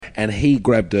and he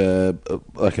grabbed a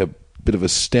bit of a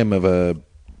stem of a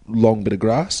long bit of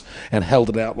grass and held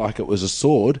it out like it was a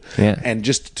sword, and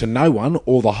just to no one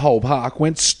or the whole park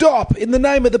went, "Stop, in the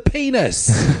name of the penis."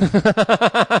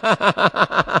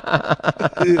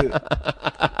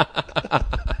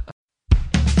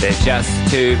 There's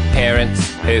just two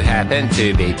parents who happen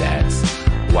to be dads.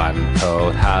 One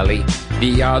called Harley,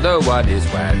 the other one is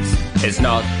Wads. It's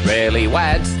not really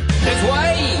Wads, it's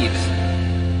Wade.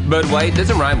 But Wade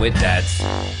doesn't rhyme with dads.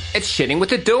 It's shitting with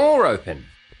the door open.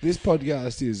 This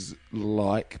podcast is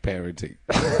like parenting.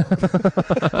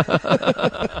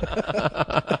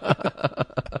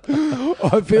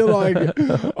 I feel like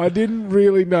I didn't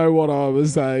really know what I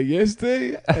was saying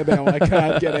yesterday, and now I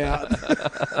can't get out.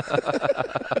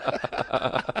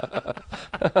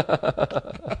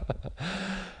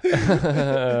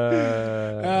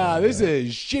 This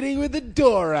is shitting with the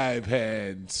door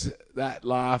open. That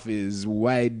laugh is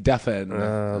Wade Duffin.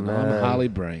 And I'm Harley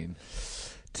Breen.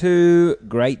 Two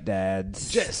great dads.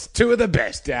 Just two of the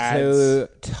best dads. Two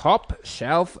top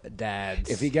shelf dads.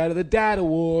 If you go to the Dad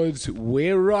Awards,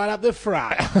 we're right up the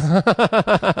front.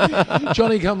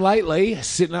 Johnny come lately,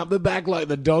 sitting up the back like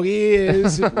the dog he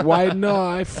is. Wade and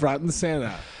I, front and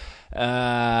centre.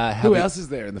 Who else is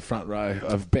there in the front row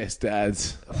of best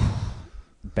dads?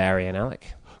 Barry and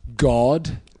Alec.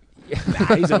 God.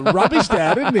 Nah, he's a rubbish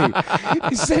dad, isn't he?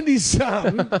 He sent his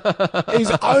son,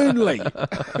 his only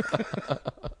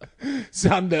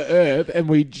son to earth, and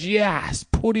we just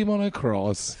put him on a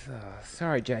cross. Oh,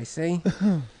 sorry, JC.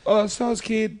 Oh, so's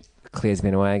kid. Claire's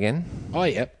been away again. Oh,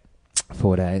 yep.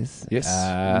 4 days. Yes.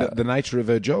 The nature of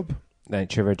her job.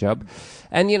 Nature of her job.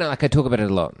 And, I talk about it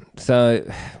a lot. So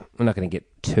I'm not going to get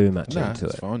too much into it.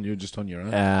 It's fine. You're just on your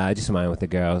own. Just on my own with the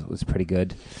girls. It was pretty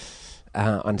good.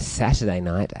 On Saturday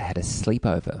night, I had a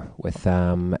sleepover with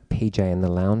PJ in the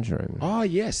lounge room. Oh,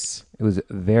 yes. It was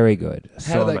very good.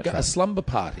 How did that go? A slumber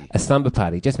party? A slumber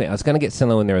party. Just me. I was going to get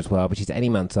Silo in there as well, but she's 80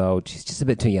 months old. She's just a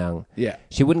bit too young. Yeah.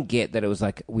 She wouldn't get that it was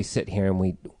like we sit here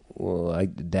and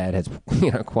Dad has,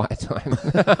 quiet time.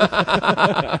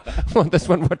 Well, this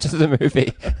one watches the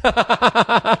movie.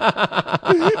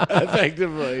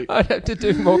 Effectively. I'd have to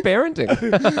do more parenting.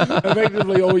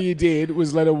 Effectively, all you did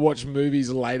was let her watch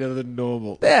movies later than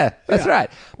normal. Yeah, that's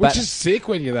right. Which is sick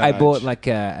when you're that age. bought like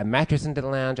a mattress into the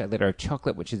lounge. I let her a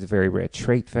chocolate, which is a very rare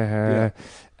treat for her.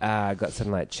 Yeah. Got some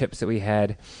like chips that we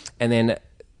had. And then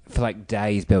for like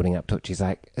days building up to it, she's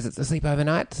like, "Is it the sleepover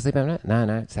night? Sleepover night?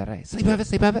 No, it's Saturday.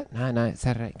 Sleepover? No, it's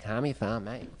Saturday. Calm your farm,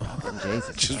 mate. Fucking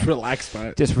Jesus. Just relax,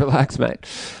 mate. Just relax, mate."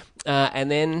 And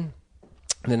then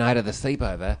the night of the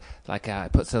sleepover, like I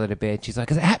put Scylla to bed. She's like,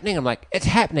 "Is it happening?" I'm like, "It's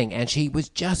happening." And she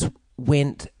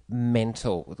went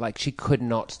mental. Like she could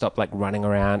not stop like running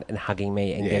around and hugging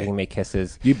me and giving me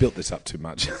kisses. You built this up too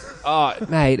much. Oh,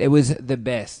 mate, it was the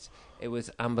best. It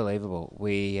was unbelievable.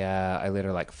 I let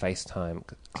her like FaceTime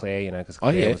Claire, because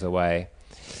Claire was away.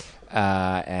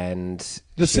 And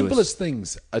the simplest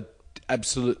things are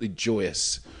absolutely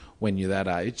joyous when you're that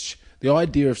age. The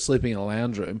idea of sleeping in a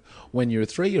lounge room when you're a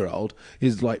 3-year-old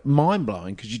is like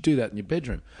mind-blowing because you do that in your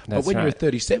bedroom. But when you're a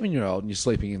 37-year-old and you're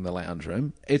sleeping in the lounge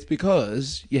room, it's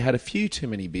because you had a few too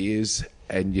many beers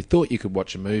and you thought you could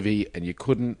watch a movie and you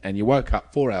couldn't, and you woke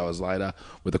up 4 hours later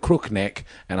with a crook neck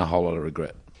and a whole lot of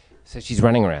regret. So she's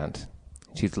running around.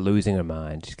 She's losing her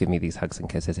mind. She's giving me these hugs and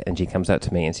kisses, and she comes up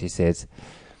to me and she says,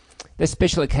 "This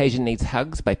special occasion needs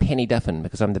hugs by Penny Duffin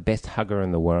because I'm the best hugger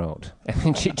in the world." And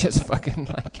then she just fucking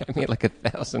gave me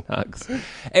 1,000 hugs.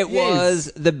 It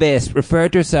was the best.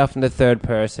 Referred to herself in the third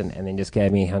person and then just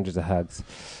gave me hundreds of hugs.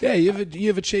 Yeah,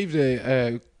 you've achieved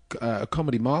a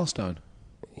comedy milestone.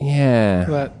 Yeah.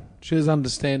 But she was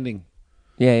understanding.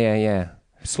 Yeah.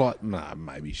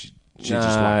 Maybe she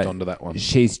just locked onto that one.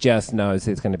 She's just knows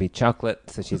it's going to be chocolate,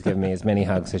 so she's giving me as many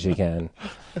hugs as she can.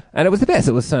 And it was the best.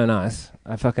 It was so nice.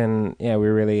 We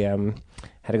really had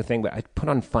a good thing. But I put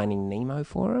on Finding Nemo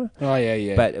for her. Oh,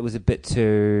 yeah. But it was a bit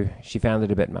too... She found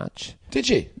it a bit much. Did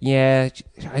she? Yeah.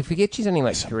 I forget she's only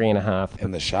 3.5.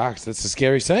 And the sharks. That's a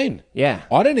scary scene. Yeah.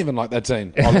 I don't even like that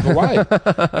scene. I look away.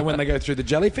 And when they go through the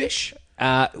jellyfish?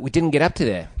 We didn't get up to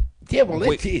there. Yeah, well,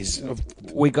 it is.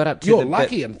 We got up to You're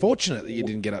lucky and fortunate that you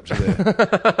didn't get up to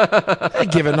there. They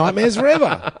give her nightmares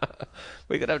forever.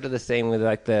 We got up to the scene with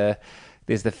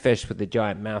there's the fish with the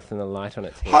giant mouth and the light on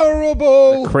its head.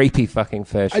 Horrible! The creepy fucking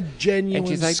fish. A genuine and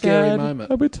she's like, scary moment.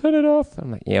 I'll turn it off.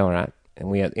 I'm like, yeah, all right. And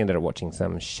we ended up watching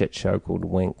some shit show called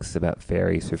Winx about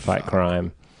fairies who fight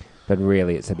crime. But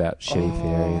really, it's about shitty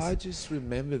fairies. I just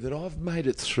remember that I've made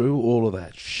it through all of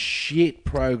that shit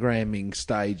programming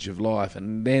stage of life,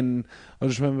 and then I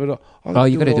just remembered,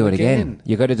 you got to do it again.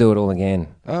 You got to do it all again.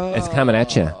 It's coming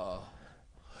at you.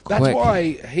 That's quick.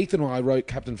 why Heath and I wrote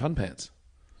Captain Funpants.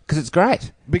 Because it's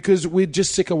great. Because we're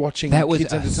just sick of watching That was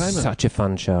kids' entertainment. such a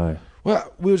fun show.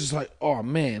 Well, we were just like, oh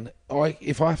man,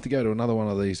 if I have to go to another one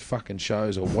of these fucking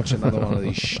shows or watch another one of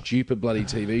these stupid bloody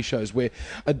TV shows where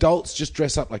adults just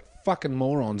dress up like fucking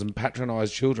morons and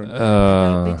patronise children. Fuck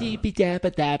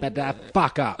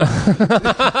up.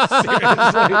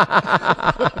 Seriously.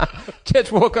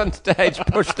 Just walk on stage,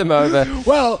 push them over.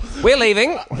 Well, We're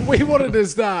leaving. we wanted to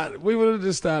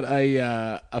start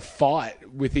a fight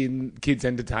within kids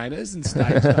entertainers and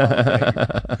stage the whole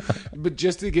thing. But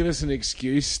just to give us an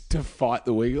excuse to fight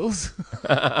the Wiggles,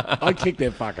 I kicked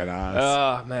their fucking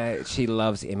ass. Oh, mate. She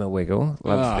loves Emma Wiggle.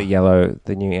 Loves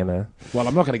the new Emma. Well,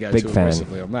 I'm not going to go Big too fan.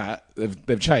 aggressively on that.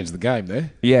 They've changed the game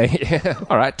there. Yeah.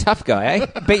 All right. Tough guy, eh?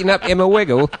 Beating up Emma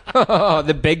Wiggle. Oh,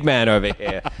 the big man over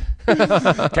here.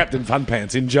 Captain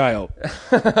Funpants in jail.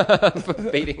 For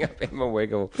beating up Emma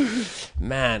Wiggle.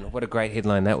 Man, what a great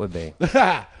headline that would be.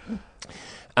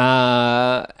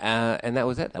 And that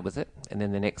was it. And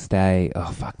then the next day,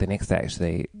 the next day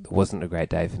actually wasn't a great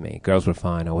day for me. Girls were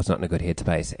fine. I was not in a good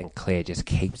headspace. And Claire just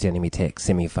keeps sending me texts,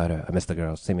 send me a photo. I miss the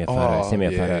girls. Send me a photo. Send me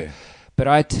a photo. But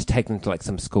I had to take them to like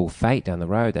some school fete down the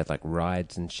road. They had like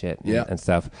rides and shit and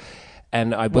stuff.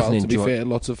 And I wasn't to be enjoying. fair,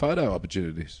 lots of photo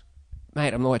opportunities.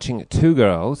 Mate, I'm watching two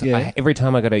girls. Yeah. Every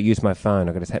time I got to use my phone,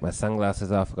 I got to take my sunglasses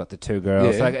off. I've got the two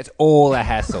girls. Yeah. Like, it's all a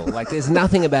hassle. Like, there's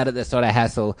nothing about it that's not a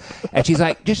hassle. And she's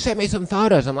like, just send me some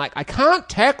photos. I'm like, I can't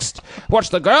text, watch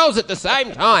the girls at the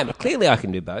same time. Clearly, I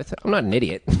can do both. I'm not an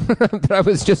idiot. But I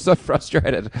was just so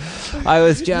frustrated. I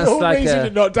was just Your like... reason to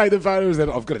not take the photos that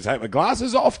I've got to take my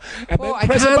glasses off and Well, then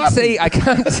press a button. I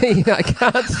can't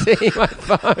see my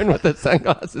phone with the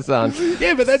sunglasses on.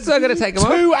 Yeah, but that's So I got to take them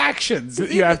off. two actions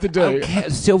that you have to do. Okay,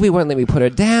 Sylvie won't let me put her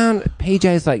down.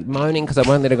 PJ's like moaning because I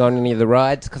won't let her go on any of the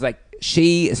rides because like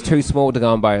she is too small to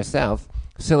go on by herself.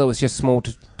 Scylla was just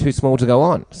too small to go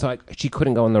on, so she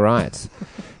couldn't go on the rides.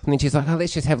 And then she's like, "Oh,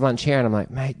 let's just have lunch here." And I'm like,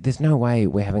 "Mate, there's no way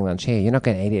we're having lunch here. You're not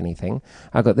going to eat anything.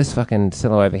 I've got this fucking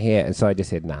Scylla over here." And so I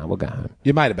just said, "Nah, we'll go home."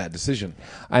 You made a bad decision.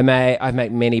 I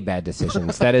make many bad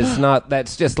decisions.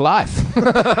 That's just life.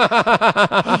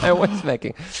 I was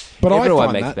making. But everyone I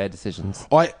find makes that bad decisions.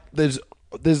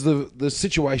 There's the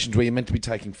situations where you're meant to be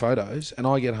taking photos, and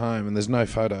I get home and there's no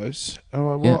photos. And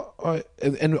I'm like,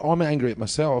 and I'm angry at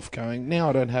myself, going, now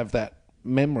I don't have that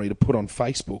memory to put on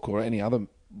Facebook or any other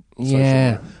social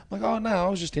media. I'm like, oh no, I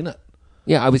was just in it.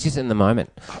 Yeah, I was just in the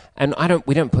moment, and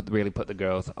we don't really put the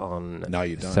girls on. No,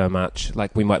 you don't. So much.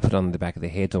 Like we might put on the back of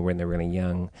their heads or when they're really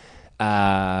young.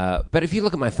 But if you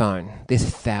look at my phone, there's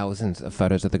thousands of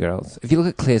photos of the girls. If you look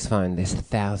at Claire's phone, there's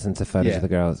thousands of photos of the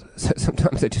girls. So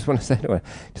sometimes I just want to say to her,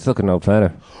 just look at an old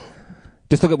photo.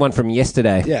 Just look at one from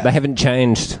yesterday. Yeah. They haven't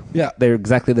changed. Yeah. They're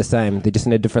exactly the same. They're just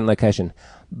in a different location.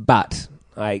 But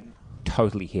I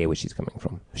totally hear where she's coming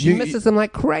from. She misses them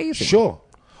like crazy. Sure.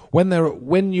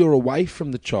 When you're away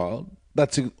from the child,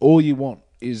 that's all you want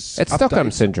is It's Stockholm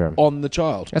updates syndrome. on the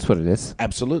child. That's what it is.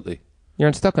 Absolutely. You're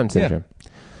in Stockholm syndrome.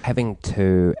 Having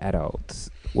two adults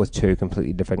with two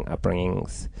completely different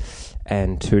upbringings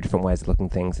and two different ways of looking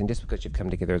at things, and just because you've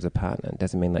come together as a partner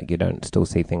doesn't mean like you don't still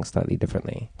see things slightly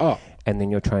differently. Oh. And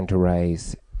then you're trying to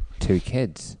raise two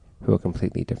kids who are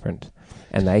completely different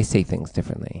and they see things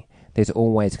differently. There's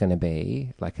always going to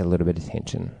be like a little bit of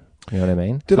tension. You know what I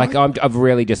mean? I've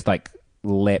really just like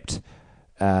leapt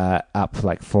up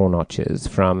like 4 notches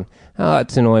from,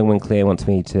 it's annoying when Claire wants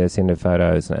me to send her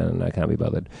photos and I can't be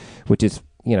bothered, which is,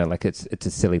 you know, like it's a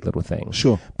silly little thing.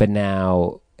 Sure. But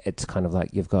now it's kind of like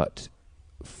you've got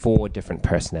 4 different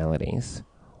personalities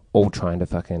all trying to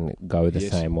fucking go the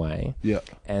same way. Yeah.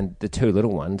 And the 2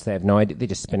 little ones, they have no idea. They're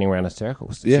just spinning around in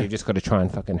circles. So you've just got to try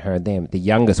and fucking herd them. The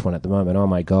youngest one at the moment, oh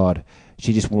my God,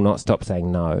 she just will not stop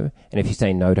saying no. And if you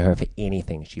say no to her for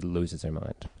anything, she loses her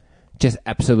mind. Just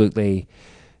absolutely...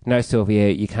 No, Sylvia,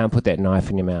 you can't put that knife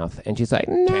in your mouth. And she's like,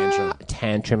 no.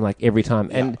 Tantrum like every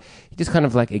time. Yeah. And you just kind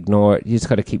of like ignore it. You just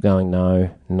got to keep going, no.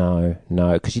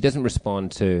 Because she doesn't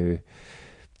respond to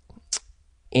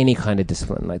any kind of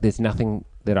discipline. Like there's nothing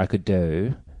that I could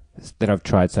do that I've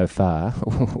tried so far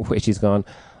where she's gone,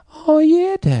 oh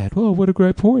yeah, Dad. Well, what a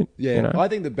great point. Yeah, you know? I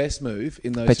think the best move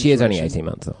in those But she is only 18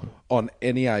 months on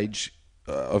any age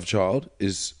of child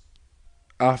is...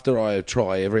 After I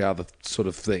try every other sort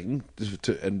of thing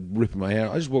and ripping my hair,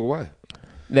 I just walk away.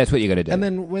 That's what you got to do. And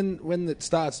then when it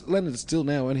starts, Leonard's still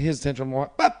now, and here's attention, I'm like,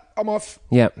 I'm off.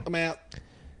 Yeah. I'm out.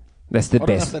 That's the I don't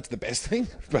know if best. that's the best thing,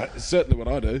 but it's certainly what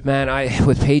I do. Man,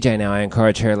 with PJ now, I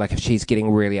encourage her, like, if she's getting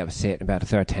really upset about to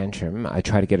throw a tantrum, I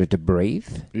try to get her to breathe.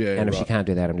 Yeah, and if she right. can't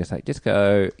do that, I'm just like, just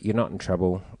go. You're not in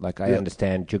trouble. Like, I Yeah.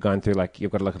 understand you're going through, like,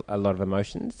 you've got a lot of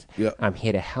emotions. Yeah. I'm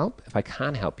here to help. If I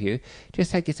can't help you,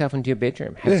 just take yourself into your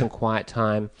bedroom. Have some quiet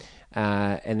time.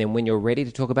 And then when you're ready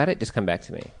to talk about it, just come back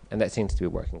to me. And that seems to be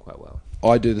working quite well.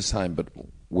 I do the same, but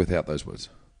without those words.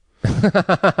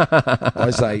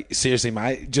 I say, seriously,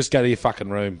 mate, just go to your fucking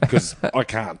room because I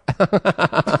can't.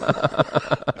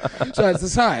 So it's the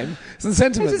same. It's the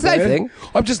sentiment. It's the same there. thing.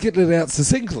 I'm just getting it out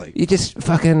succinctly. You're just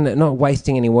fucking not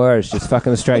wasting any words, just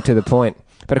fucking straight to the point.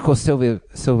 But of course,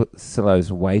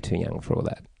 Syllo's way too young for all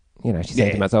that. You know, she's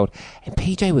 18 months old. And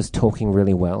PJ was talking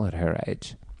really well at her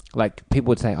age. Like, people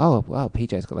would say, oh, wow,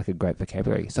 PJ's got like a great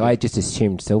vocabulary. So I just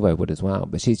assumed Silvo would as well.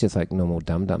 But she's just like normal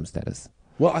dum-dum status.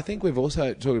 Well, I think we've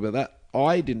also talked about that.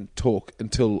 I didn't talk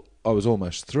until I was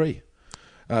almost 3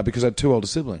 because I had 2 older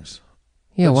siblings.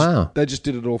 Yeah, wow. They just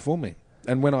did it all for me.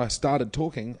 And when I started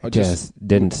talking, I Just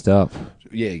didn't stop.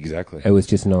 Yeah, exactly. It was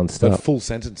just non-stop. But full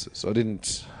sentences. I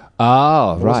didn't... Oh,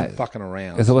 I right. wasn't fucking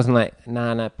around. Because it wasn't like,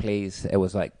 Nana, please. It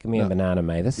was like, give me a banana,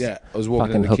 Mavis. Yeah, I was walking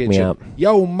fucking in the hook kitchen. me up.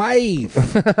 Yo, Maeve,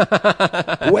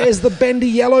 where's the bendy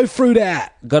yellow fruit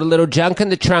at? Got a little junk in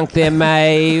the trunk there,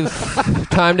 Maeve.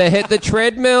 Time to hit the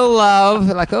treadmill, love.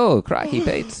 Like, oh, crikey,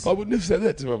 Pete. I wouldn't have said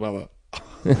that to my mother.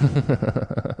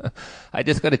 I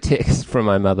just got a text from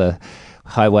my mother.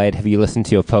 Hi, Wade. Have you listened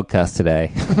to your podcast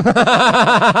today?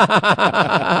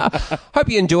 Hope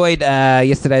you enjoyed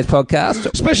yesterday's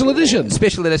podcast. Special edition.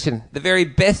 Special edition. The very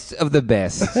best of the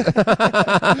best.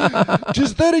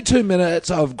 Just 32 minutes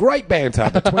of great banter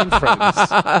between friends.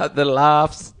 The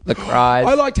laughs, the cries.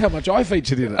 I liked how much I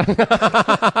featured in it.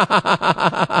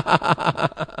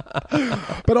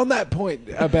 But on that point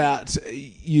about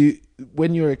you,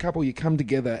 when you're a couple, you come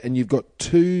together and you've got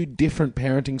 2 different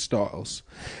parenting styles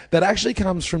that actually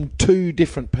comes from 2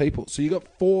 different people. So you've got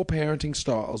 4 parenting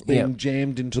styles being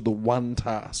jammed into the one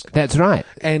task. That's right.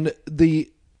 And I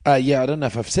don't know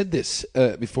if I've said this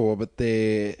before, but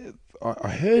I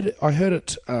heard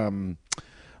it,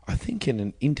 I think in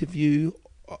an interview,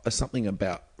 something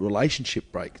about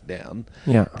relationship breakdown,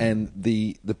 and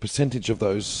the percentage of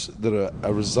those that are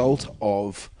a result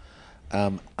of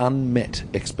unmet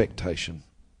expectation.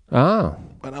 Oh.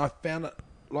 And I found it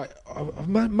like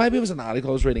maybe it was an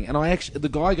article I was reading, and the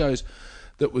guy goes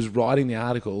that was writing the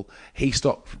article. He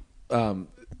stopped.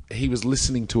 He was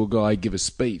listening to a guy give a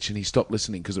speech, and he stopped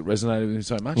listening because it resonated with him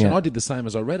so much. Yeah. And I did the same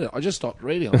as I read it. I just stopped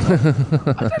reading.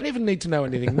 I don't even need to know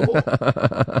anything more.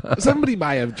 Somebody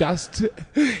may have just,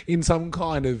 in some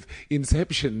kind of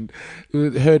inception,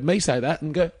 heard me say that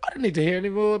and go, I don't need to hear any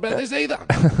more about this either.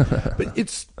 But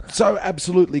it's so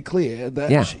absolutely clear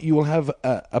that you will have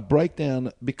a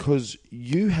breakdown because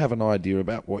you have an idea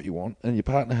about what you want, and your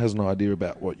partner has an idea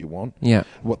about what you want,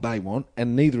 what they want,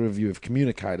 and neither of you have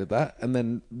communicated that, and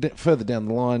then further down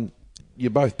the line, you're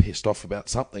both pissed off about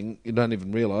something you don't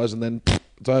even realise, and then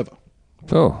it's over.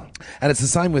 Oh. And it's the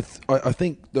same with, I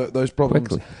think, those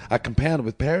problems are compounded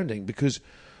with parenting because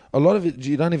a lot of it,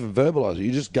 you don't even verbalise it.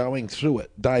 You're just going through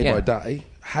it day by day,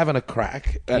 having a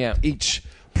crack at each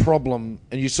problem,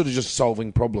 and you're sort of just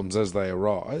solving problems as they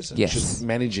arise and just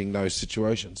managing those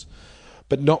situations.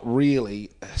 But not really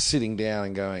sitting down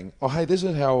and going, oh, hey, this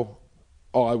is how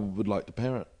I would like to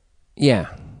parent.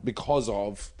 Yeah. Because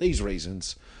of these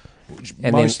reasons, which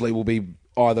And mostly will be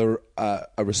either a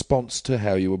response to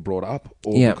how you were brought up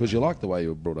or because you like the way you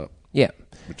were brought up. Yeah.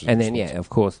 And then, of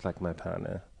course, like my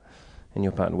partner and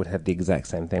your partner would have the exact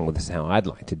same thing. Well, this is how I'd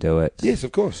like to do it. Yes,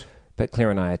 of course. But Claire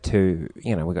and I are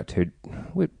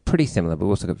we're pretty similar, but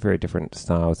we've also got very different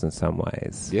styles in some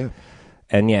ways. Yeah.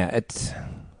 And it's,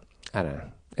 I don't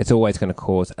know, it's always going to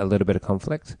cause a little bit of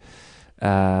conflict,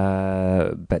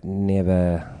 but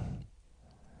never...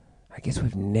 I guess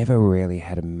we've never really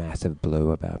had a massive blow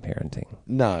about parenting.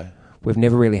 No. We've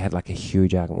never really had like a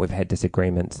huge argument. We've had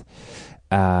disagreements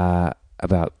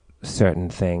about certain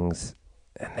things.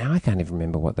 And now I can't even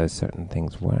remember what those certain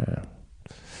things were.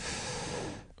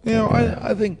 Yeah,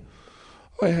 I think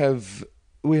we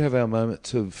have our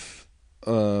moments of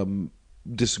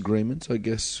disagreements, I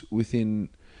guess, within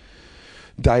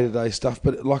day-to-day stuff.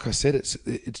 But like I said,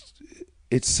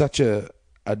 it's such a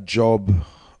job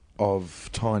of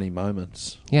tiny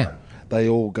moments. Yeah. They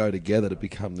all go together to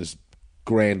become this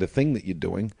grander thing that you're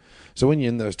doing. So when you're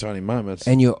in those tiny moments,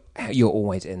 And you're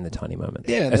always in the tiny moments.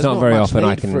 yeah, it's there's not very much often need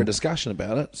I can. for a discussion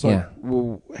about it. It's like, Yeah.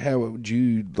 well, how would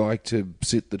you like to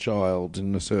sit the child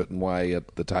in a certain way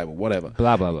at the table, whatever.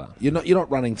 Blah blah blah. You're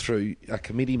not running through a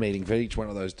committee meeting for each one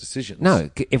of those decisions. No,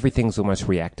 everything's almost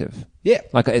reactive. Yeah.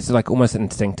 Like it's like almost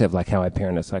instinctive, like how I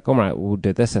parent. It's like, all right, we'll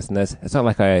do this, this, and this. It's not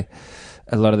like a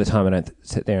lot of the time I don't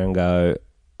sit there and go,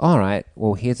 all right,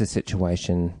 well, here's a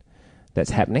situation that's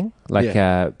happening. Like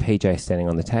PJ standing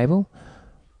on the table.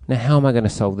 Now, how am I going to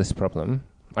solve this problem?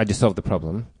 I just solved the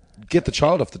problem Get the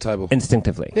child off the table.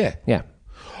 instinctively. Yeah. Yeah.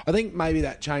 I think maybe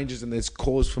that changes and there's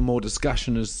cause for more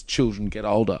discussion as children get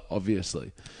older,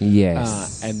 obviously.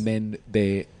 Yes. And then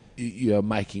you're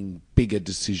making bigger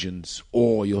decisions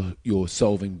or you're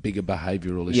solving bigger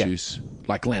behavioural issues.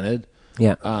 Like Leonard.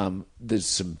 Yeah. There's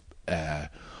some, I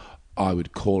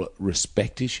would call it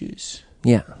respect issues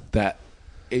Yeah. that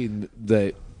in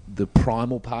the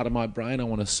primal part of my brain I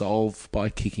want to solve by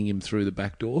kicking him through the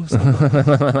back doors.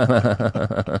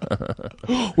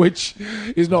 Which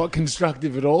is not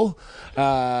constructive at all.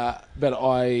 But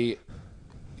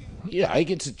he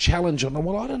gets a challenge on,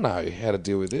 well, I don't know how to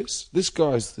deal with this. It's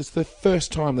the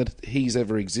first time that he's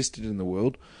ever existed in the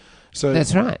world. So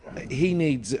That's right. He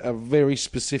needs a very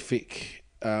specific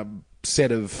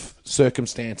set of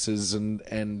circumstances and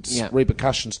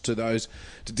repercussions to those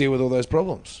to deal with all those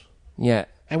problems. Yeah.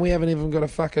 And we haven't even got a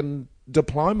fucking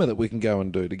diploma that we can go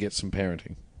and do to get some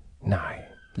parenting. No.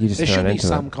 You just There thrown should be into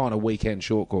some kind of weekend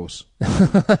short course.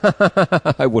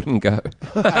 it. I wouldn't go.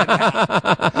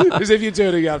 As if you're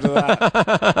turning up to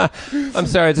that. I'm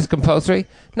sorry, is this compulsory?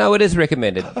 No, it is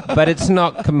recommended, but it's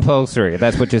not compulsory.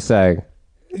 That's what you're saying.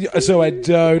 So I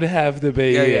don't have to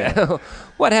be here. Yeah.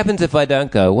 What happens if I don't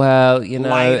go? Well, you know.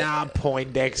 Later,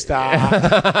 Poindexter.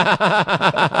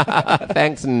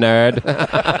 Thanks, nerd.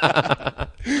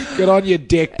 Get on your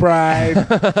dick, brain.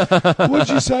 What'd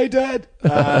you say, Dad?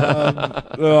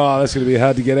 That's going to be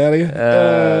hard to get out of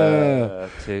here.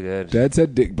 Too good. Dad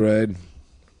said dick, brain.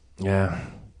 Yeah.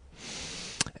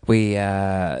 We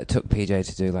took PJ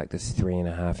to do like this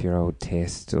 3.5-year-old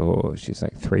test, or she's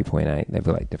like 3.8. They've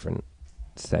got like different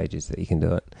stages that you can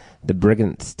do it. The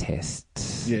Brigance test.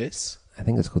 Yes. I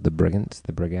think it's called the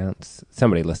Brigance.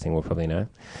 Somebody listening will probably know.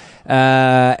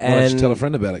 Why don't And you tell a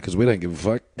friend about it? Because we don't give a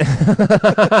fuck.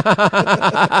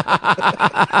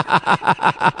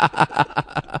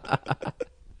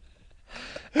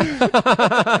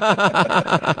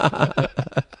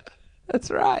 That's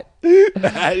right.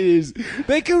 That is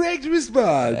the correct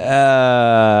response.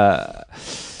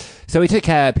 So we took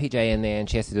PJ in there, and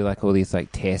she has to do like all these like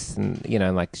tests, and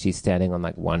like she's standing on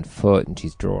like 1 foot, and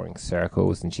she's drawing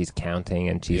circles, and she's counting,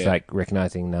 and she's like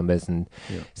recognizing numbers and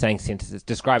saying sentences,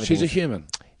 describing. She's things. a human.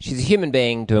 She's a human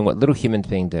being doing what little humans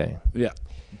being do. Yeah.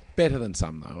 Better than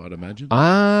some, though, I'd imagine.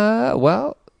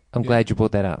 Well, I'm glad you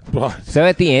brought that up. Right. So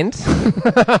at the end,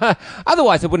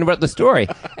 otherwise I wouldn't have wrote the story.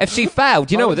 If she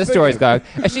failed, you know where this story's going.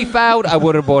 If she failed, I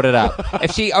would have brought it up.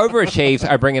 If she overachieves,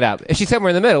 I bring it up. If she's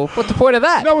somewhere in the middle, what's the point of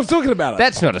that? No one's talking about it.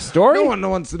 That's not a story. No one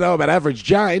wants to know about Average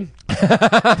Jane.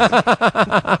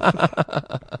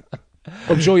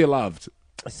 I'm sure you're loved.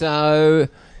 So,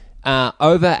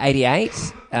 over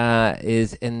 88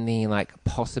 is in the like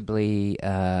possibly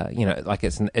like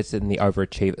it's in the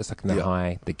overachiever. It's like in the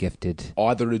high, the gifted.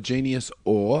 Either a genius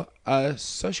or a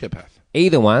sociopath.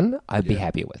 Either one, I'd be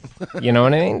happy with. You know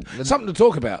what I mean? Something to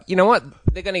talk about. You know what?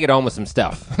 They're going to get on with some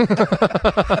stuff. You're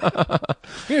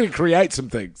going to create some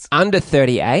things. Under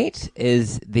 38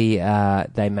 is the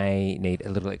they may need a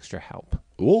little extra help.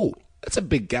 Ooh, that's a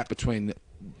big gap between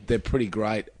they're pretty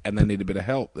great and they need a bit of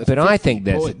help. That's But I think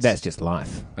 50 points. that's just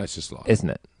life, That's just life. isn't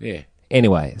it? Yeah.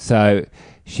 Anyway, so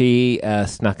she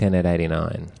snuck in at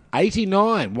 89.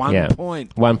 89, 1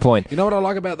 point. 1 point. You know what I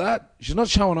like about that? She's not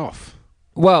showing off.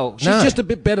 Well, She's no. just a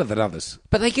bit better than others.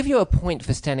 But they give you a point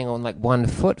for standing on like 1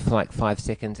 foot for like 5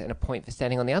 seconds and a point for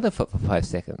standing on the other foot for 5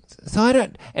 seconds. So I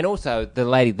don't... And also, the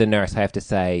nurse, I have to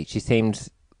say, she seems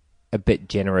a bit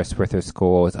generous with her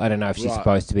scores. I don't know if she's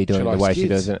supposed to be doing it the way she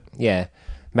does it. Yeah.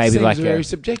 Maybe Seems like very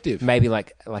subjective. Maybe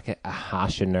like a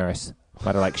harsher nurse.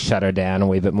 Might have like shut her down a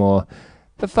wee bit more.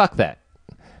 But fuck that.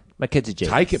 My kids are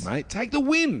genius. Take it, mate. Take the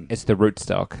win. It's the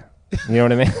rootstock. You know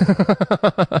what I mean?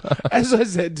 As I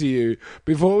said to you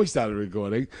before we started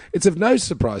recording, it's of no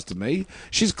surprise to me.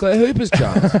 She's Claire Hooper's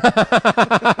child.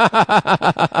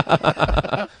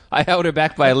 I held her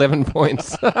back by 11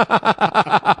 points.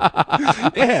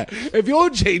 Yeah. If your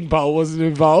gene poll wasn't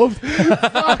involved,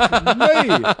 fuck me.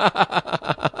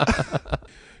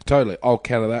 Totally. I'll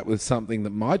counter that with something that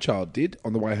my child did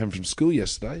on the way home from school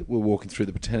yesterday. We were walking through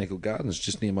the botanical gardens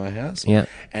just near my house. Yeah.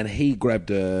 And he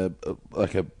grabbed a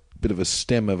bit of a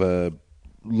stem of a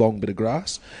long bit of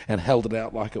grass and held it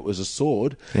out like it was a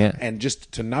sword. Yeah. And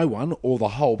just to no one or the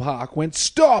whole park went,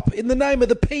 "Stop! In the name of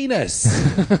the penis!"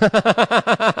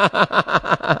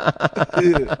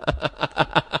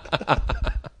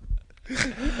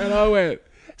 And I went,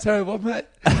 "Sorry, what, mate?"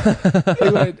 He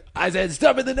went, "I said,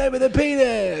 stop in the name of the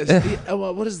penis." I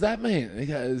went, "What does that mean?" He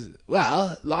goes,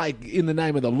 "Well, like in the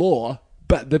name of the law,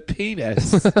 but the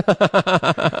penis."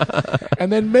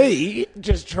 And then me,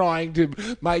 just trying to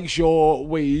make sure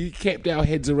we kept our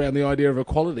heads around the idea of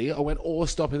equality, I went, "Or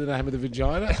stop in the name of the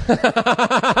vagina."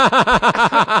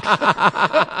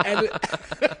 And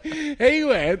he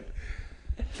went,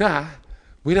 "Nah,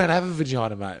 we don't have a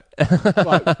vagina, mate."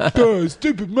 Like, "Duh,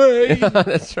 stupid me."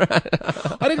 That's right.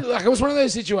 I didn't like. It was one of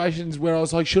those situations where I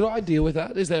was like, "Should I deal with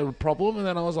that? Is there a problem?" And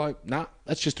then I was like, "Nah,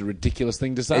 that's just a ridiculous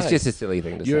thing to say. It's just a silly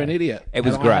thing to say. You're an idiot." It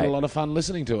was and great. I had a lot of fun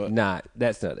listening to it. Nah,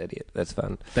 that's not idiot. That's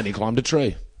fun. Then he climbed a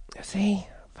tree. See?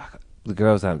 Fuck. The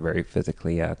girls aren't very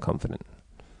physically confident.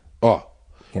 Oh,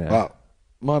 You know. well,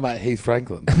 my mate Heath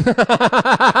Franklin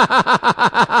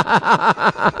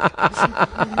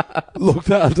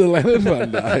looked after Leonard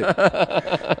one day.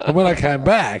 And when I came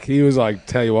back, he was like,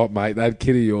 "Tell you what, mate, that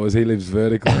kid of yours, he lives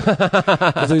vertically."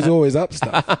 Because he's always up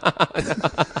stuff.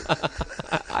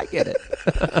 I get it.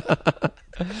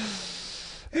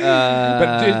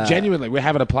 But dude, genuinely, we're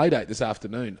having a play date this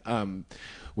afternoon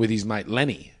with his mate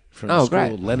Lenny from school.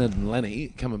 Great. Leonard and Lenny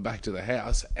coming back to the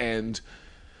house, and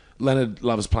Leonard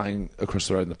loves playing across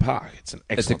the road in the park. It's an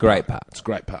excellent great park. It's a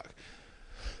great park.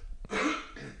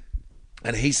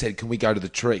 And he said, "Can we go to the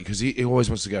tree?" Because he always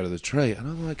wants to go to the tree. And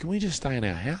I'm like, "Can we just stay in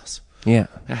our house?" Yeah.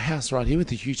 Our house right here with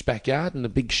the huge backyard and a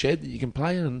big shed that you can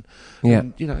play in. Yeah.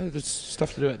 And, you know, there's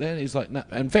stuff to do out there. And he's like, "No."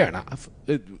 And fair enough.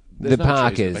 The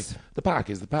park is- the park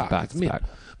is the park. park's It's the mid. park.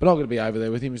 But I'm going to be over there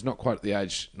with him. He's not quite at the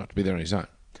age not to be there on his own.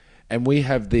 And we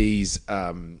have these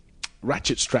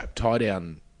ratchet strap tie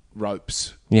down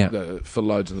ropes for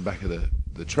loads in the back of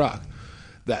the truck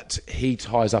that he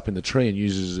ties up in the tree and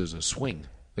uses as a swing.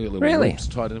 They got little Really? ropes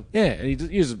tied in them. Yeah, and he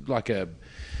uses like a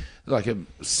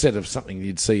set of something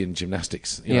you'd see in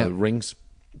gymnastics, you know, rings.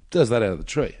 Does that out of the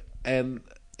tree. And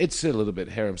it's a little bit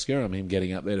harem scarum, him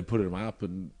getting up there to put him up,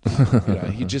 and you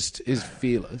know, he just is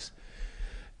fearless.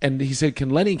 And he said, "Can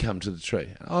Lenny come to the tree?"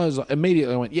 And I was like,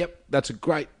 immediately I went, "Yep, that's a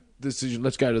great decision.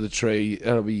 Let's go to the tree.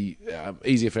 It'll be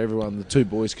easier for everyone. The two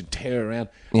boys can tear around."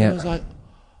 Yeah. And I was like,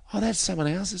 "Oh, that's someone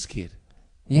else's kid.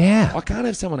 Yeah. I can't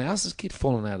have someone else's kid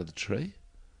falling out of the tree.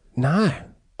 No.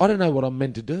 I don't know what I'm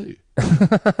meant to do."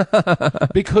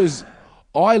 Because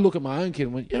I look at my own kid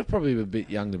and went, "You're probably a bit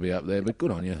young to be up there, but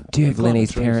good on you." Do you have Climb the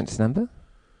Lenny's trees. parents' number?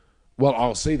 Well,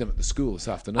 I'll see them at the school this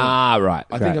afternoon. Ah, right.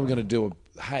 I think I'm going to do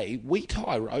we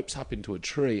tie ropes up into a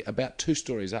tree about 2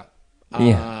 stories up.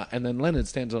 Yeah. And then Leonard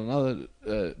stands on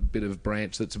another bit of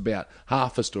branch that's about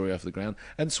half a story off the ground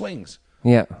and swings.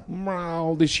 Yeah.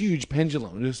 Wow, this huge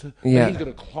pendulum. Just, Yeah. He's got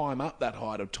to climb up that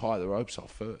high to tie the ropes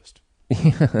off first.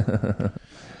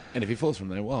 And if he falls from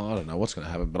there, well, I don't know what's going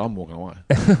to happen, but I'm walking away.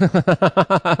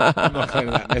 I'm not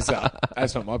cleaning that mess up.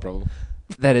 That's not my problem.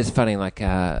 That is funny, like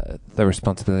the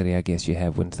responsibility I guess you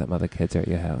have when some other kids are at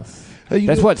your house. You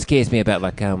That's look- what scares me about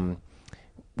like when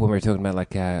we were talking about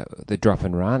like the drop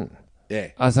and run. Yeah.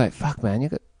 I was like, fuck man, you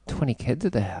got 20 kids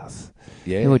at the house.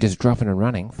 Yeah. Who were just dropping and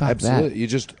running. Fuck Absolutely. that. You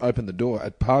just open the door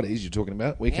at parties you're talking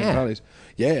about, weekend Yeah. parties.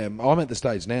 Yeah, I'm at the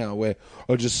stage now where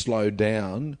I just slow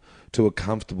down to a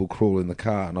comfortable crawl in the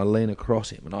car and I lean across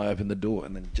him and I open the door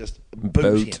and then just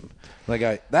boot him. And I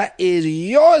go, "That is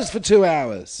yours for 2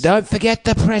 hours." Don't forget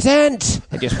the present.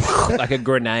 And just like a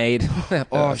grenade. out the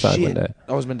Oh, side shit. window.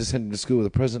 I was meant to send him to school with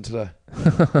a present today.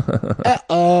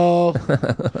 Uh-oh.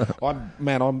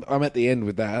 I'm at the end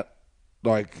with that.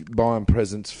 Like buying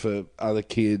presents for other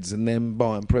kids and then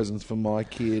buying presents for my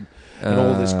kid. And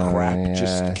all this crap yeah.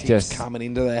 just keeps coming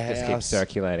into their house. Just keep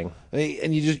circulating.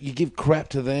 And you give crap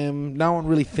to them. No one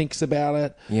really thinks about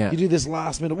it. Yeah. You do this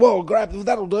last minute, "Whoa, grab,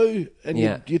 that'll do." And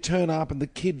Yeah. you turn up and the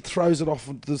kid throws it off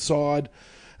to the side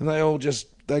and they all just,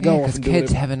 they go off Because and do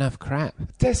kids it. have enough crap.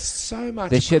 There's so much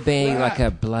There should be crap. like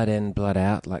a blood in, blood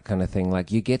out, like kind of thing.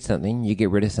 Like you get something, you get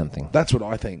rid of something. That's what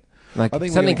I think. Like I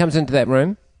think something we're gonna- comes into that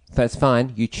room, that's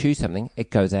fine. You choose something,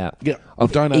 it goes out. Yeah,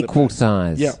 Of donate it equal back.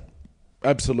 size. Yeah,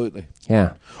 absolutely.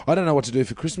 Yeah. I don't know what to do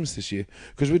for Christmas this year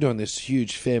because we're doing this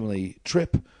huge family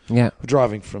trip. Yeah. We're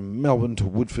driving from Melbourne to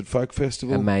Woodford Folk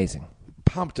Festival. Amazing.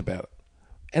 Pumped about it.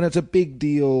 And it's a big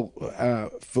deal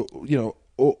for,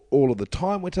 all of the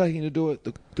time we're taking to do it,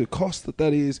 the cost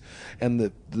that is, and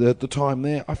the time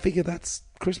there, I figure that's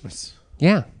Christmas.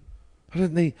 Yeah.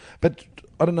 But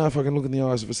I don't know if I can look in the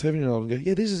eyes of a 7-year-old and go,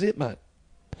 yeah, this is it, mate.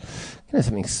 You know,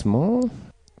 something small.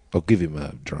 I'll give him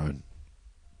a drone.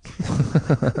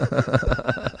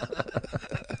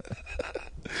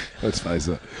 Let's face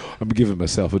it, I'm giving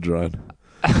myself a drone.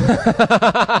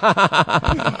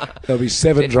 There'll be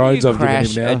 7 drones I've given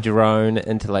him now. A drone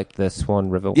into like the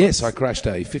Swan River once? Yes, I crashed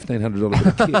a $1,500 bit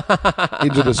of kit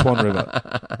into the Swan River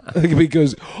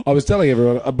because I was telling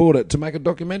everyone I bought it to make a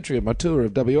documentary of my tour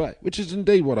of WA, which is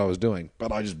indeed what I was doing.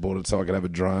 But I just bought it so I could have a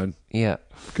drone. Yeah,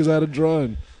 because I had a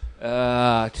drone.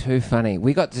 Too funny.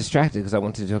 We got distracted because I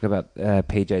wanted to talk about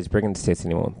PJ's Brigham's test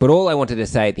anymore. But all I wanted to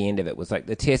say at the end of it was like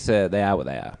the tests they are what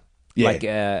they are. Yeah. Like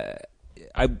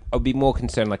I'd be more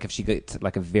concerned like if she gets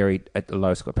like a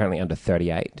low score, apparently under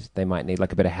 38, they might need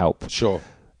like a bit of help. Sure.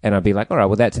 And I'd be like, all right,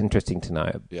 well that's interesting to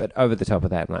know. Yeah. But over the top of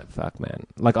that, I'm like, fuck, man.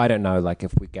 Like I don't know, like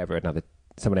if we gave her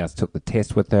somebody else took the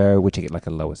test with her, would she get like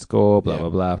a lower score? Blah blah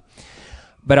blah.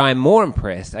 But I'm more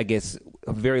impressed, I guess,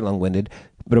 very long-winded,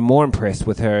 but I'm more impressed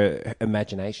with her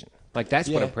imagination. Like that's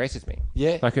what impresses me.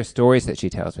 Yeah. Like her stories that she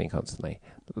tells me constantly.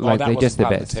 Like that they're wasn't just the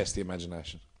part of best. the test, the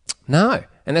imagination. No,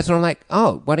 and that's when I'm like,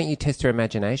 oh, why don't you test her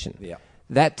imagination? Yeah,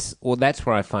 that's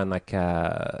where I find like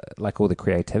all the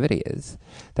creativity is.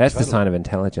 That's the sign of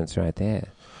intelligence right there.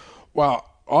 Well,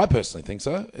 I personally think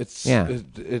so.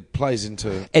 It plays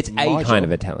into a kind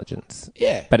of intelligence.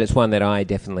 Yeah, but it's one that I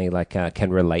definitely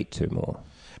can relate to more.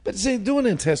 But see, doing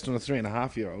a test on a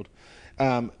 3.5-year-old,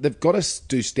 they've got to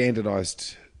do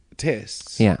standardised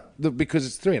tests. Yeah, because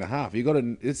it's 3.5. You got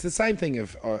to. It's the same thing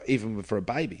of even for a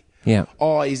baby. Yeah.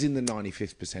 Oh, he's in the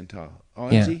 95th percentile. Oh,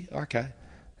 is he? Okay.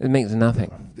 It means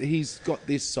nothing. He's got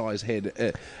this size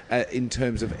head in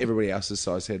terms of everybody else's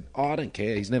size head. Oh, I don't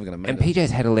care. He's never going to make it. And PJ's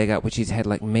had a leg up, which he's had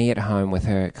like me at home with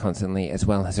her constantly, as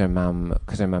well as her mum,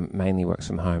 because her mum mainly works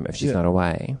from home if she's not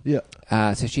away. Yeah.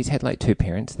 So she's had like 2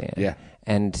 parents there. Yeah.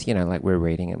 And, like we're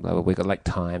reading and blah, blah. We've got like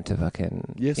time to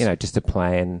fucking, just to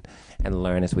play and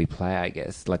learn as we play, I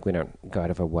guess. Like we don't go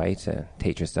out of our way to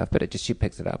teach her stuff, but she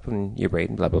picks it up and you read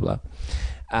and blah, blah,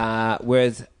 blah.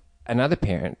 Whereas another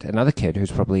kid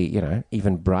who's probably,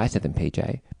 even brighter than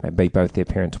PJ, maybe both their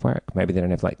parents work. Maybe they don't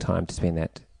have like time to spend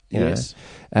that,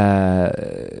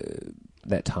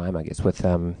 that time, I guess, with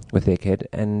their kid.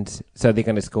 And so they're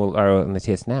going to school or on the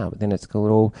test now, but then at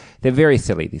school they're very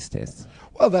silly, these tests.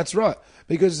 Well, that's right,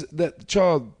 because that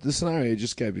child, the scenario you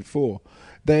just gave before,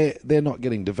 they're not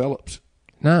getting developed.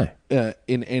 No.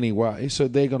 In any way, so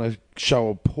they're going to show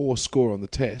a poor score on the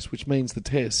test, which means the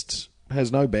test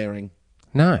has no bearing.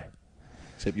 No.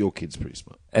 Except your kid's pretty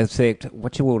smart. Except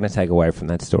what you want to take away from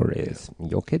that story is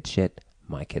your kid's shit,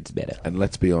 my kid's better. And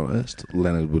let's be honest,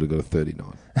 Leonard would have got a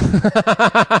 39.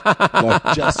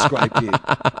 Like, just scraped in.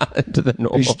 Into the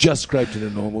normal. He's just scraped into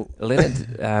normal.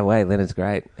 Leonard's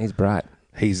great. He's bright.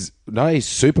 He's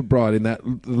super bright in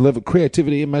that level.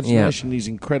 Creativity, imagination, he's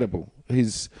incredible.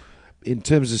 He's, in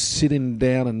terms of sitting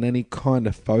down and any kind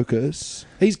of focus,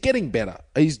 he's getting better.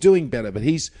 He's doing better, but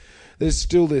there's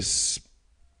still this,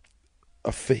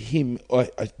 for him,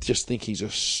 I just think he's a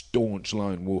staunch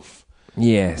lone wolf.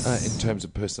 Yes. In terms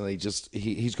of personality,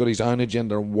 he's got his own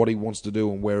agenda on what he wants to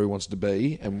do and where he wants to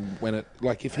be, and when it,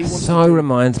 like, if he wants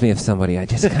reminds me of somebody. I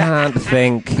just can't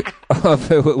think of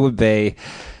who it would be.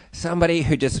 Somebody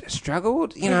who just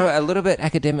struggled, a little bit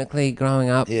academically growing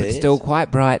up, but still quite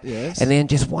bright, and then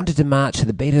just wanted to march to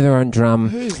the beat of their own drum.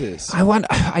 Who's this?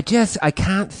 I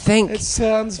can't think. It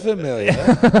sounds familiar.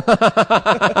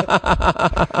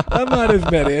 I might have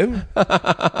met him.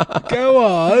 Go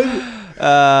on.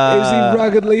 Is he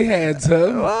ruggedly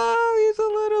handsome? Well, he's a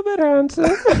little bit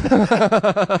handsome.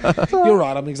 You're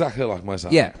right. I'm exactly like my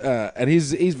son. Yeah, and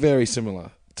he's very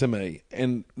similar to me,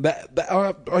 and that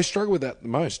I struggle with that the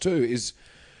most too. Is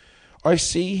I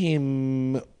see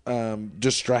him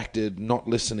distracted, not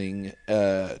listening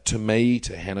to me,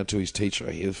 to Hannah, to his teacher.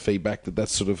 I hear feedback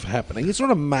that's sort of happening. It's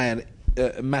not a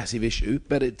massive issue,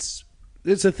 but it's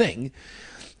a thing,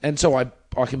 and so I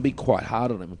can be quite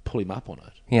hard on him and pull him up on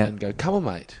it. Yeah. And go, come on,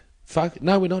 mate. Fuck,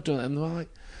 no, we're not doing that. And they're like,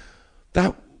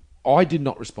 that. I did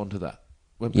not respond to that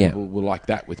when people were like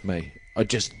that with me.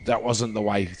 That wasn't the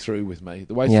way through with me.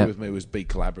 The way through with me was be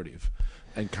collaborative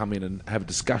and come in and have a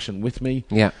discussion with me.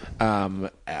 Yeah.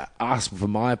 Ask for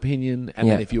my opinion. And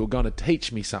then if you were going to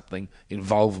teach me something,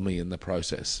 involve me in the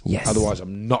process. Yes. Otherwise,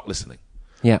 I'm not listening.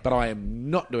 Yeah. But I am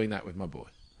not doing that with my boy.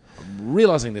 I'm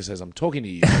realising this as I'm talking to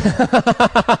you.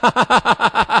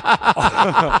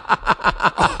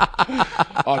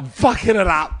 I'm fucking it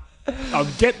up. I'm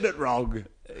getting it wrong.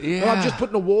 And I'm just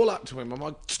putting a wall up to him. I'm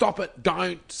like, stop it,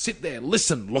 don't, sit there,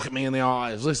 listen, look at me in the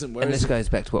eyes, listen. And this goes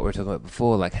back to what we were talking about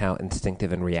before, like how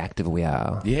instinctive and reactive we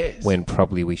are. Yes. When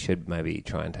probably we should maybe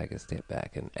try and take a step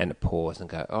back and pause and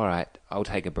go, all right, I'll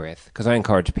take a breath. Because I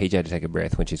encourage PJ to take a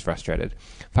breath when she's frustrated.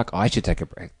 Fuck, I should take a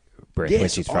breath when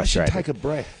she's frustrated. I should take a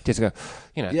breath. Just go,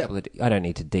 a couple of, I don't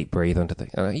need to deep breathe onto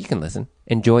the... you can listen.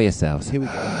 Enjoy yourselves. Here we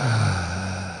go.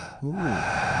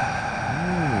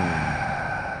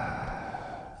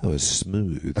 That was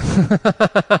smooth.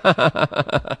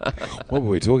 What were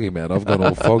we talking about? I've gone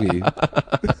all foggy.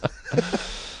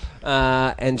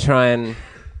 And try and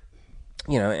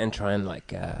like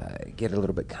get a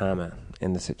little bit calmer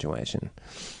in the situation.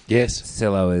 Yes.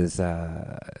 Silo is,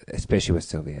 especially with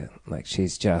Sylvia, like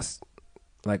she's just,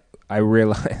 like I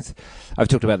realise, I've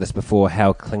talked about this before,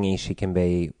 how clingy she can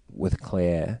be with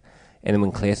Claire, and then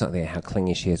when Claire's not there, how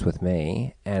clingy she is with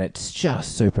me, and it's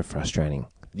just super frustrating.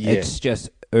 Yeah. It's just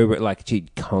uber, like she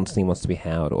constantly wants to be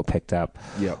held or picked up,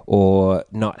 Yep. or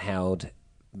not held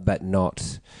but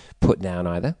not put down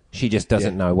either. She just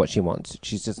doesn't know what she wants.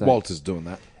 She's just like, Walter's doing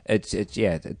that.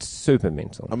 It's super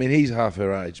mental. I mean, he's half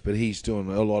her age, but he's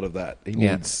doing a lot of that. He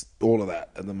needs all of that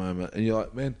at the moment. And you're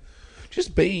like, man,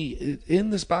 just be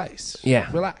in the space.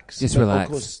 Yeah. Relax. Just but relax.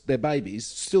 Of course, they're babies.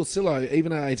 Still, Silo,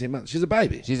 even at 18 months, she's a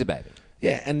baby. She's a baby.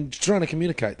 Yeah, and trying to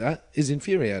communicate that is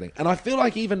infuriating. And I feel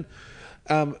like even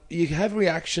you have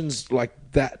reactions like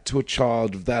that to a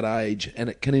child of that age, and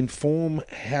it can inform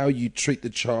how you treat the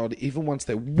child even once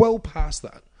they're well past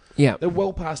that. Yeah. They're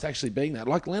well past actually being that.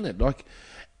 Like Leonard,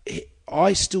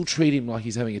 I still treat him like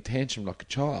he's having a tantrum like a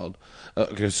child,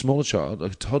 like a smaller child,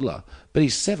 like a toddler. But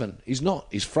he's 7. He's not.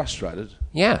 He's frustrated.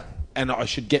 Yeah. And I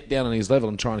should get down on his level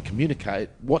and try and communicate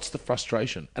what's the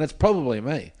frustration. And it's probably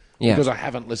me. Yeah. Because I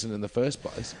haven't listened in the first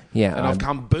place. Yeah, And I've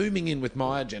come booming in with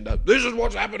my agenda. This is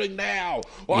what's happening now.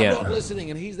 I'm Yeah. not listening.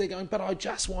 And he's there going, but I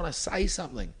just want to say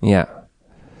something. Yeah.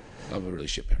 I'm a really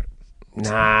shit parent.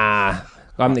 Nah.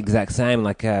 I'm the exact same.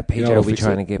 Like PJ You know, will I'll be fix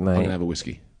trying it. to get I'm my... going to have a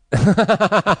whiskey.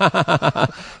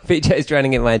 PJ's trying to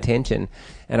get my attention,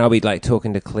 and I'll be like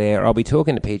talking to Claire. I'll be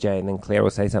talking to PJ, and then Claire will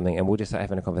say something, and we'll just start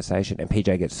having a conversation. And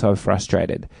PJ gets so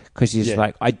frustrated because she's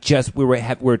like, we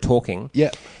were talking,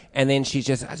 Yeah. and then she's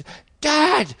just,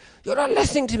 Dad, you're not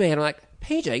listening to me. And I'm like,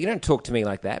 PJ, you don't talk to me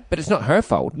like that. But it's not her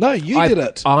fault. No, you did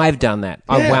it. I've done that.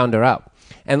 Yeah. I've wound her up.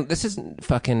 And this isn't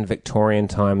fucking Victorian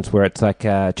times where it's like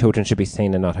children should be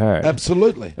seen and not heard.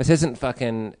 Absolutely. This isn't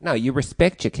fucking... No, you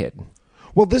respect your kid.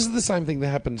 Well, this is the same thing that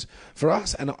happens for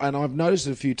us, and I've noticed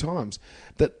it a few times,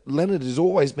 that Leonard is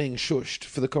always being shushed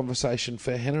for the conversation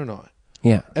for Hannah and I.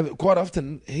 Yeah. And quite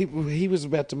often, he was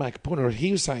about to make a point, or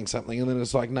he was saying something, and then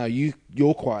it's like, no,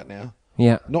 you're quiet now.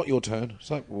 Yeah. Not your turn. It's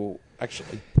like, well,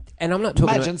 actually... And I'm not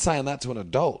talking Imagine saying that to an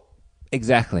adult.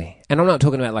 Exactly. And I'm not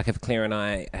talking about like if Claire and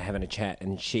I are having a chat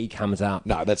and she comes up.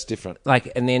 No, that's different.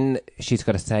 Like, and then she's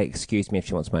got to say, excuse me if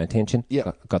she wants my attention.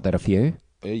 Yeah. Got that off you?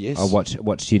 Yes. I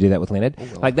watched you do that with Leonard.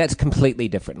 Like, that's completely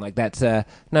different. Like, that's,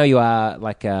 no, you are,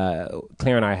 like,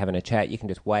 Claire and I are having a chat. You can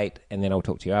just wait, and then I'll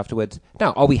talk to you afterwards.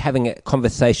 No, I'll be having a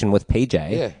conversation with PJ,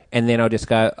 Yeah. and then I'll just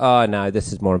go, oh, no,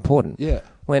 this is more important. Yeah.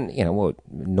 When, it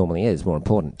normally is more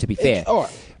important, to be fair.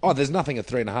 There's nothing a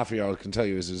 3.5-year-old can tell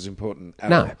you is as important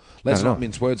at No, all. Let's not at all. not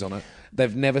mince words on it.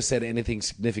 They've never said anything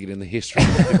significant in the history of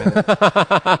humanity.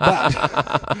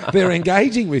 But they're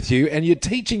engaging with you, and you're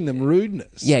teaching them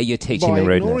rudeness. Yeah, you're teaching by them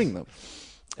rudeness. ignoring them.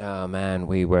 Oh, man,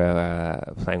 we were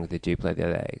playing with the Duplo the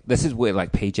other day. This is where,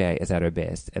 like, PJ is at her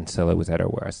best and Scylla was at her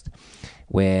worst.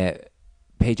 Where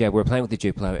we were playing with the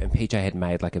Duplo, and PJ had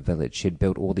made, like, a village. She'd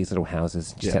built all these little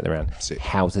houses. She sat around. Sick.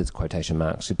 Houses, quotation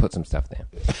marks. She put some stuff there.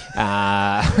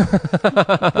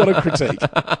 What a critique.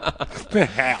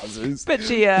 Houses. But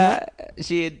she had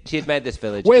made this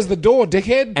village. Where's the door,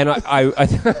 dickhead? And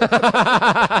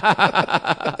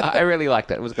I really liked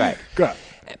it. It was great. Great.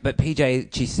 But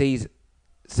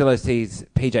Scylla sees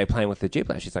PJ playing with the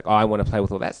Duplo. She's like, I want to play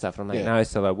with all that stuff. And I'm like, no,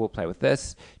 Scylla, we'll play with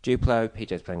this Duplo.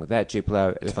 PJ's playing with that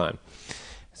Duplo. It's fine.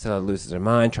 Scylla loses her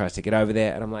mind, tries to get over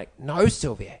there. And I'm like, no,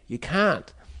 Sylvia, you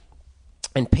can't.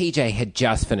 And PJ had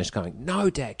just finished going, no,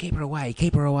 Dad, keep her away,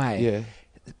 keep her away. Yeah.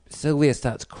 Sylvia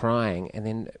starts crying. And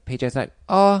then PJ's like,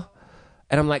 oh.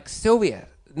 And I'm like, Sylvia,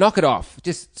 knock it off.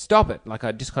 Just stop it. Like,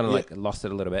 I just kind of like lost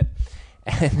it a little bit.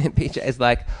 And then PJ is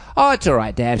like, oh, it's all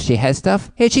right, Dad, if she has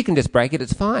stuff. Here, she can just break it.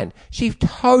 It's fine. She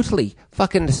totally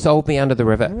fucking sold me under the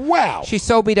river. Wow. She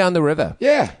sold me down the river.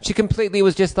 Yeah. She completely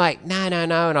was just like, no.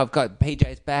 And I've got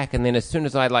PJ's back. And then as soon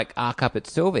as I like arc up at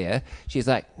Sylvia, she's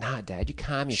like, nah, Dad, you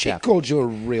calm She yourself. called you a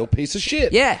real piece of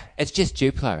shit. Yeah. It's just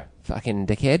Duplo, fucking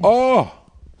dickhead. Oh.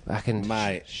 Fucking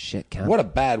Mate. shit, cunt. What a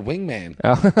bad wingman.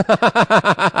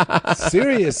 Oh.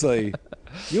 Seriously.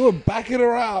 You were backing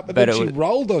her up, and But then it she was-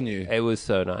 rolled on you. It was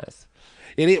so nice.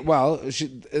 They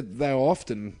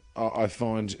often, I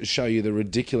find, show you the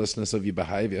ridiculousness of your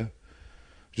behaviour.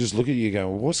 Just look at you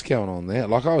going, well, what's going on there?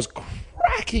 Like, I was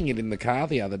cracking it in the car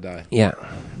the other day. Yeah.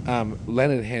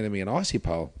 Leonard handed me an icy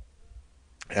pole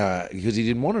because he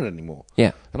didn't want it anymore.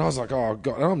 Yeah. And I was like, oh,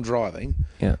 God, and I'm driving.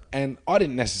 Yeah. And I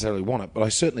didn't necessarily want it, but I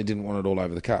certainly didn't want it all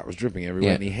over the car. It was dripping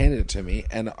everywhere. Yeah. And he handed it to me,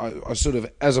 and I sort of,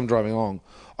 as I'm driving along,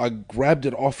 I grabbed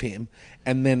it off him,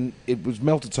 and then it was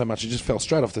melted so much, it just fell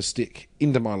straight off the stick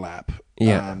into my lap,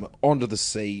 Yeah. Onto the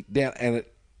seat, down, and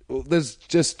there's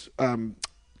just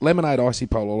lemonade icy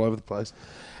pole all over the place.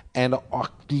 And I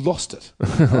lost it.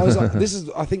 I was like, this is,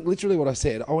 I think, literally what I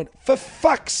said. I went, for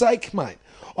fuck's sake, mate.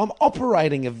 I'm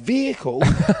operating a vehicle,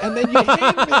 and then you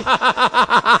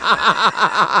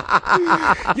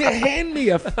hand me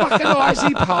a fucking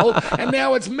icy pole, and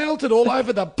now it's melted all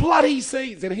over the bloody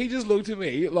seats. And he just looked at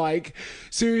me like,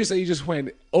 seriously, he just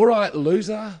went, all right,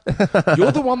 loser.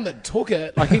 You're the one that took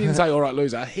it. Like, he didn't say, all right,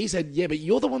 loser. He said, yeah, but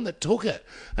you're the one that took it.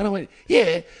 And I went,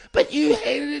 yeah, but you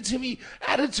handed it to me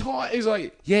at a time. He's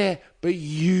like, yeah, but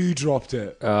you dropped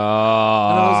it. Oh,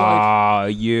 I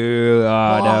was you.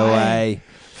 Oh, no Why? way.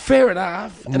 Fair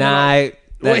enough. And No, then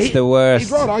that's the worst.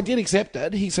 He's right, I did accept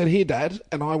it. He said, here, Dad.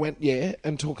 And I went, yeah,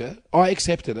 and took it. I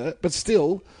accepted it. But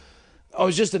still, I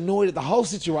was just annoyed at the whole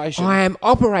situation. I am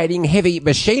operating heavy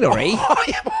machinery.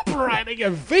 I am operating a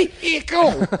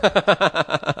vehicle.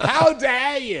 How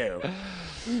dare you?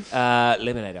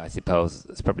 Lemonade, I suppose,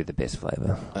 is probably the best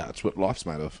flavour. That's what life's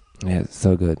made of. Yeah, it's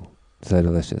so good. So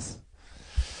delicious.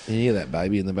 You hear that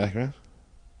baby in the background?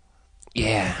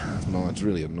 Yeah. No, it's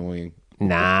really annoying.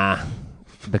 Nah.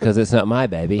 Because it's not my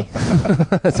baby.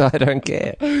 So I don't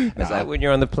care. It's like when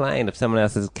you're on the plane, if someone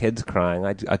else's kid's crying,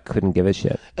 I couldn't give a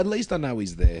shit. At least I know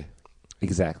he's there.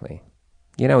 Exactly.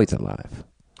 You know he's alive.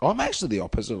 I'm actually the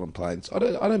opposite on planes. I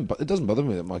don't. It doesn't bother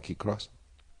me that my kid cries.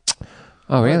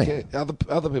 Oh, really? I don't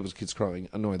care. Other people's kids crying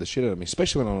annoy the shit out of me,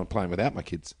 especially when I'm on a plane without my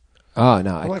kids. Oh,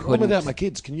 no, I'm like, I'm couldn't. without my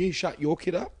kids. Can you shut your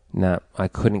kid up? No, I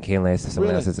couldn't care less if someone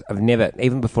Really? else's. I've never,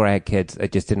 even before I had kids,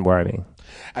 it just didn't worry me.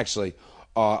 Actually,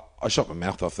 I shot my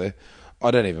mouth off there.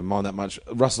 I don't even mind that much.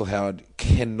 Russell Howard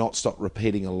cannot stop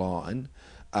repeating a line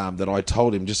that I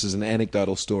told him just as an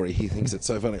anecdotal story. He thinks it's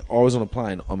so funny. I was on a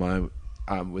plane on my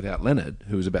own without Leonard,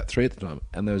 who was about 3 at the time,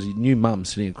 and there was a new mum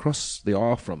sitting across the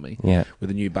aisle from me with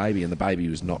a new baby, and the baby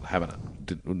was not having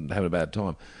a bad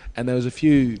time. And there was a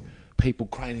few people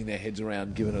craning their heads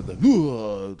around, giving her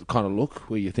the kind of look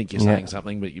where you think you're saying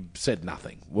something, but you said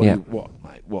nothing. What,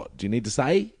 mate? What do you need to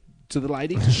say to the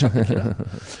lady to shut the kid up?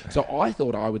 So I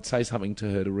thought I would say something to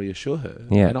her to reassure her,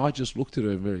 and I just looked at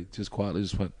her very just quietly,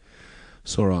 just went,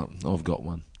 "It's all right, I've got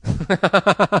one."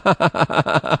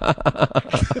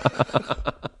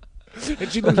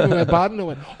 And she looked at me with pardon and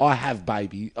went, "I have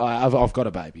baby. I've got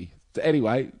a baby."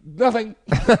 Anyway, nothing.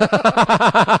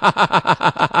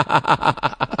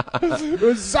 It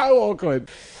was so awkward.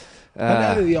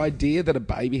 And the idea that a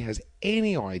baby has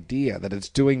any idea that it's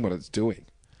doing what it's doing.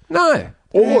 No.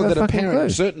 Or that a parent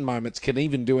at certain moments can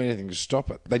even do anything to stop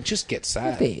it. They just get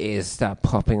sad. Their ears start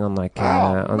popping on on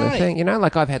the mate. thing. You know,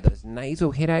 like I've had those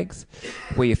nasal headaches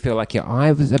where you feel like your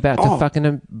eye was about to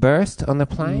fucking burst on the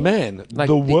plane. Man, like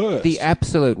the worst. The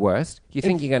absolute worst. You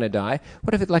think you're going to die.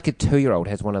 What if like a 2-year-old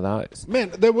has one of those?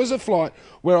 Man, there was a flight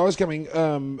where I was coming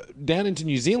down into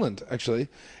New Zealand, actually.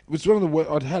 It was one of the worst.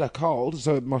 I'd had a cold,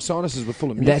 so my sinuses were full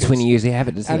of mucus. That's when you usually have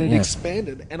it, isn't and it? it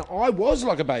expanded, and I was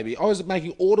like a baby. I was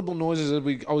making audible noises as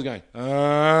I was going. I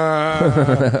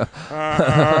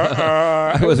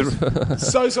was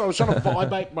so I was trying to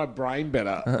vibrate my brain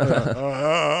better.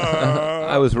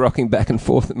 I was rocking back and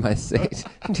forth in my seat,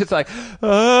 just like,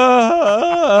 like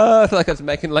I was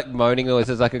making like moaning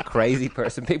noises like a crazy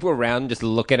person. People around just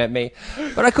looking at me,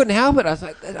 but I couldn't help it. I was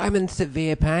like, I'm in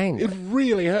severe pain. It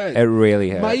really hurt. It really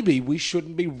hurt. Maybe we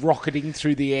shouldn't be rocketing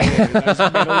through the air in those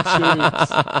metal tubes.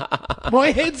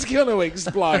 My head's going to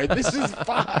explode. This is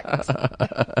fucked.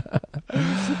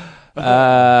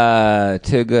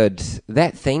 Too good.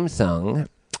 That theme song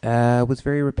was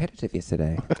very repetitive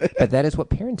yesterday. But that is what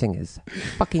parenting is.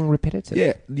 Fucking repetitive.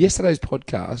 Yeah, yesterday's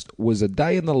podcast was a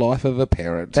day in the life of a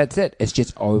parent. That's it. It's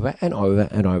just over and over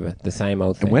and over. The same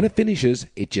old thing. And when it finishes,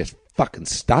 it just fucking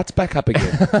starts back up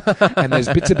again. And there's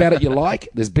bits about it you like,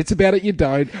 there's bits about it you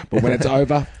don't, but when it's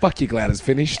over, fuck, you're glad it's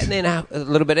finished. And then a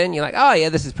little bit in, you're like, oh yeah,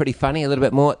 this is pretty funny. A little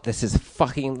bit more, this is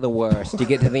fucking the worst. You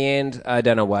get to the end, I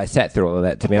don't know why I sat through all of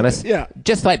that, to be honest. Yeah.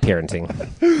 Just like parenting.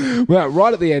 Well,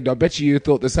 right at the end, I bet you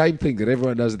thought the same thing that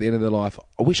everyone does at the end of their life.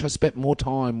 I wish I spent more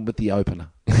time with the opener.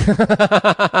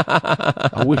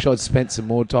 I wish I'd spent some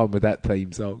more time with that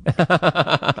theme song.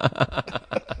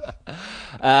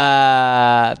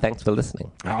 Thanks for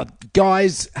listening.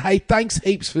 Guys, hey, thanks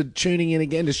heaps for tuning in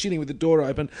again to Shitting with the Door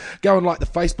Open. Go and like the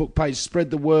Facebook page,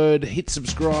 spread the word, hit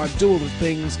subscribe, do all the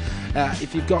things.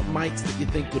 If you've got mates that you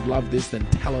think would love this, then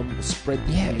tell them. Spread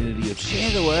the community of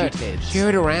share the word. shitheads. Share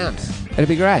it around. It'll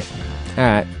be great. All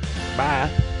right. Bye.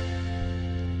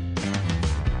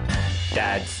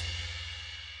 Dads.